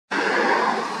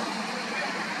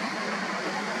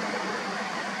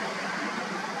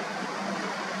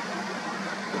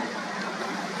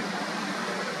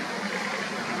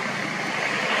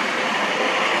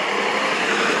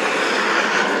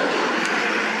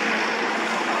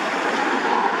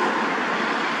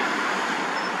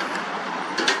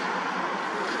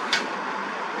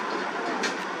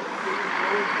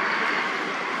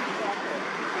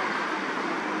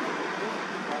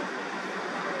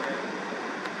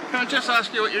Can I just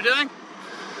ask you what you're doing?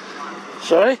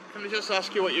 Sorry? Can I just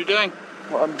ask you what you're doing?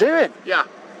 What I'm doing? Yeah.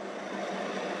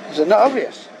 Is it not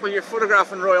obvious? Well, you're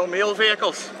photographing Royal Mail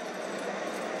vehicles.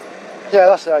 Yeah,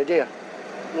 that's the idea.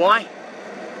 Why?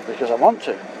 Because I want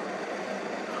to.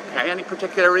 Okay, any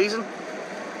particular reason?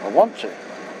 I want to.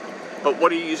 But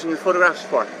what are you using the photographs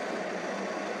for?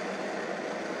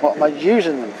 What am I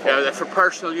using them for? Yeah, they're for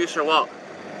personal use or what?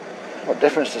 What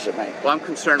difference does it make? Well, I'm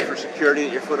concerned for security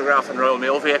that you're photographing Royal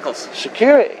Mail vehicles.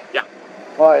 Security? Yeah.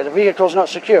 Why, the vehicle's not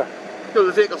secure? No,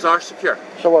 the vehicles are secure.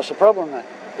 So what's the problem then?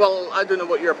 Well, I don't know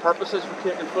what your purpose is for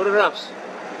taking photographs.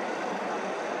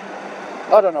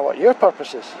 I don't know what your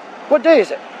purpose is. What day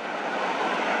is it?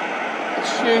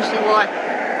 It's Tuesday, why?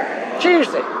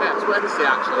 Tuesday? Yeah, it's Wednesday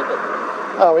actually, but...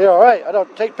 Oh, you're alright. I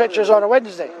don't take pictures on a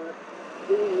Wednesday.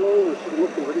 Being Lomas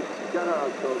looking for this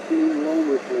garage called Being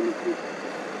Lomas Limited.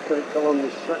 So it's along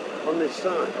this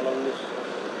side, along this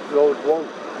road 1.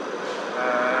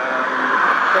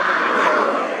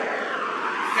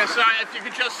 Yeah, sorry, if you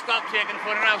could just stop taking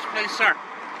photographs, please, sir.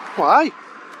 Why?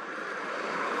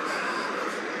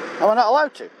 Am I not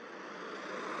allowed to?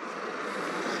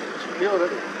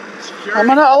 Security. Am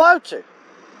I not allowed to?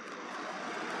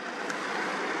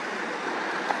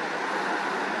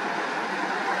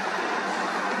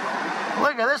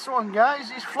 Look at this one, guys.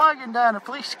 He's flagging down a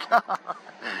police car.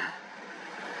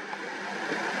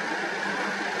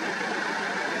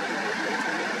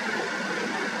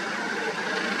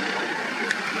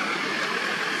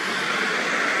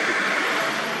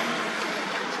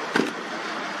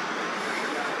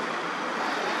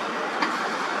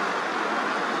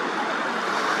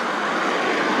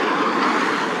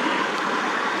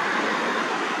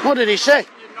 What did he say?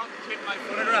 You're not to take my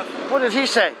photograph. What did he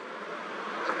say?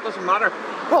 Doesn't matter.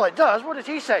 Well, it does. What did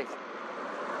he say?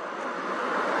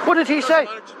 What did he say?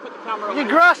 Just put the camera You away.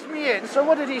 grasped me in, so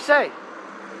what did he say?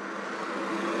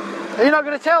 Are you not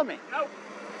going to tell me? No.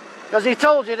 Because he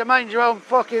told you to mind your own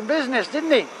fucking business,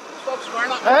 didn't he? Stop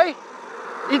swearing at me. Hey?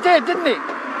 He did, didn't he?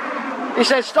 He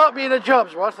said, stop being a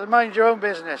job's worth and mind your own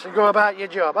business and go about your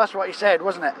job. That's what he said,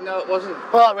 wasn't it? No, it wasn't.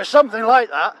 Well, it was something like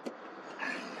that.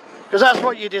 Because that's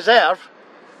what you deserve.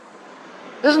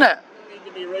 Isn't it? You need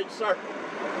to be rude, sir.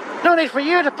 No need for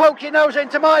you to poke your nose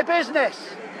into my business.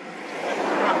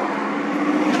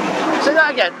 Say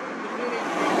that again.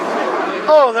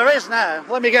 Oh, there is now.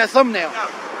 Let me get a thumbnail. No.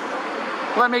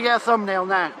 Let me get a thumbnail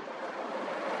now.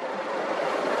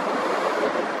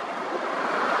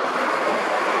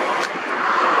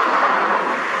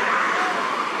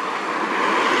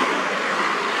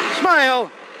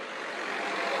 Smile.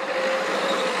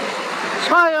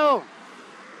 Smile.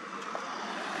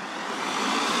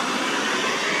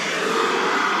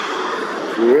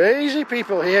 Crazy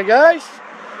people here, guys.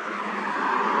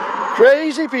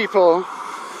 Crazy people.